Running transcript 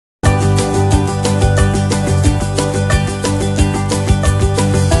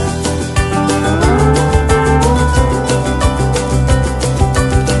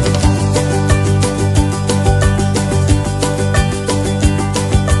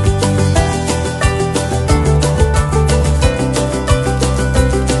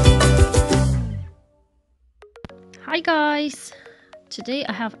Today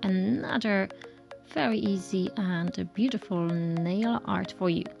I have another very easy and beautiful nail art for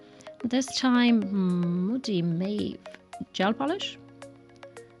you. This time Moody Mave gel polish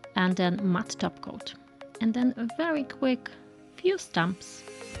and then matte top coat and then a very quick few stamps,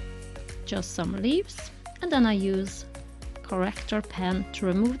 just some leaves, and then I use corrector pen to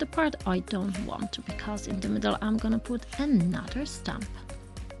remove the part I don't want, because in the middle I'm gonna put another stamp.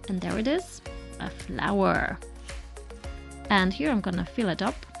 And there it is, a flower. And here I'm gonna fill it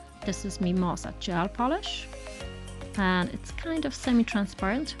up. This is Mimosa gel polish and it's kind of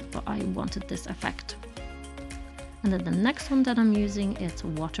semi-transparent, but I wanted this effect. And then the next one that I'm using is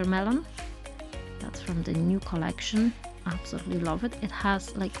Watermelon. That's from the new collection. Absolutely love it. It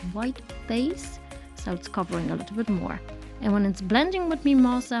has like white base, so it's covering a little bit more. And when it's blending with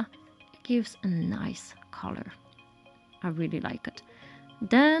Mimosa, it gives a nice color. I really like it.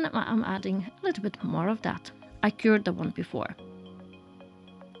 Then I'm adding a little bit more of that. I cured the one before.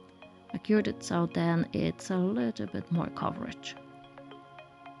 I cured it so then it's a little bit more coverage.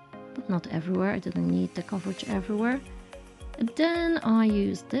 But not everywhere, I didn't need the coverage everywhere. And then I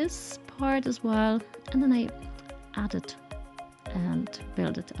use this part as well, and then I add it and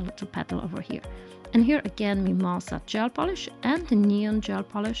build it a little petal over here. And here again Mimosa gel polish and the neon gel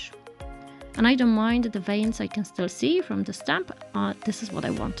polish. And I don't mind the veins I can still see from the stamp. This is what I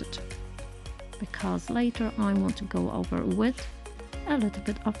wanted, because later I want to go over with a little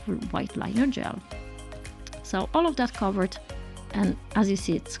bit of white liner gel. So all of that covered, and as you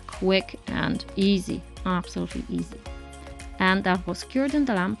see it's quick and easy, absolutely easy. And that was cured in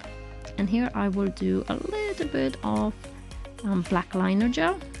the lamp. And here I will do a little bit of black liner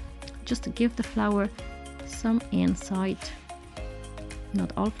gel, just to give the flower some insight.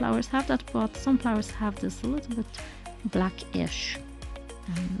 Not all flowers have that, but some flowers have this little bit blackish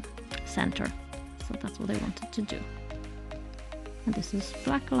center. So that's what I wanted to do. And this is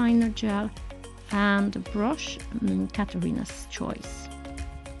black liner gel and the brush, Katerina's choice.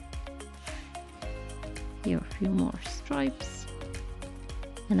 Here a few more stripes.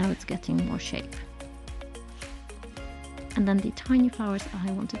 And now it's getting more shape. And then the tiny flowers,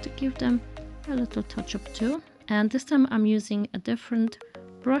 I wanted to give them a little touch up too. And this time I'm using a different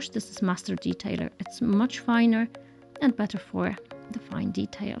brush. This is Master Detailer. It's much finer and better for the fine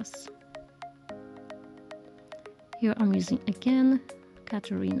details. Here I'm using again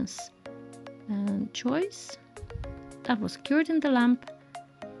Katerina's choice. That was cured in the lamp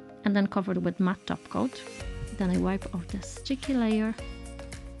and then covered with matte top coat. Then I wipe off the sticky layer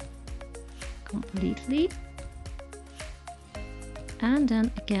completely. And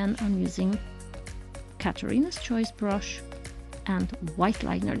then again I'm using Katerina's choice brush and white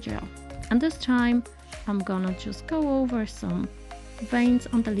liner gel. And this time I'm gonna just go over some veins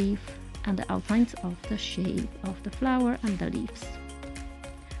on the leaf and the outlines of the shape of the flower and the leaves.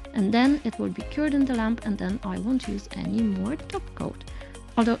 And then it will be cured in the lamp, and then I won't use any more top coat.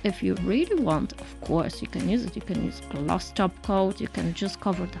 Although if you really want, of course you can use it. You can use gloss top coat, you can just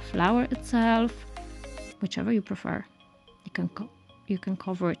cover the flower itself, whichever you prefer. You can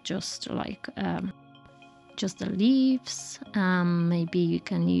cover it just like just the leaves. Maybe you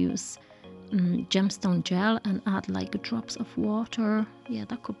can use gemstone gel and add like drops of water. Yeah,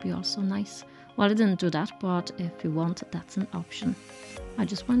 that could be also nice. Well, I didn't do that, but if you want, that's an option. I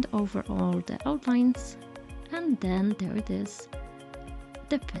just went over all the outlines, and then there it is,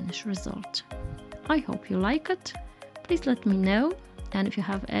 the finished result. I hope you like it. Please let me know, and if you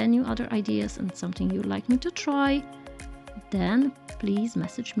have any other ideas and something you'd like me to try, then please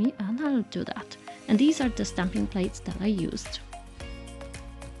message me and I'll do that. And these are the stamping plates that I used.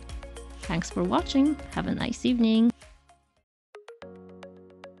 Thanks for watching. Have a nice evening.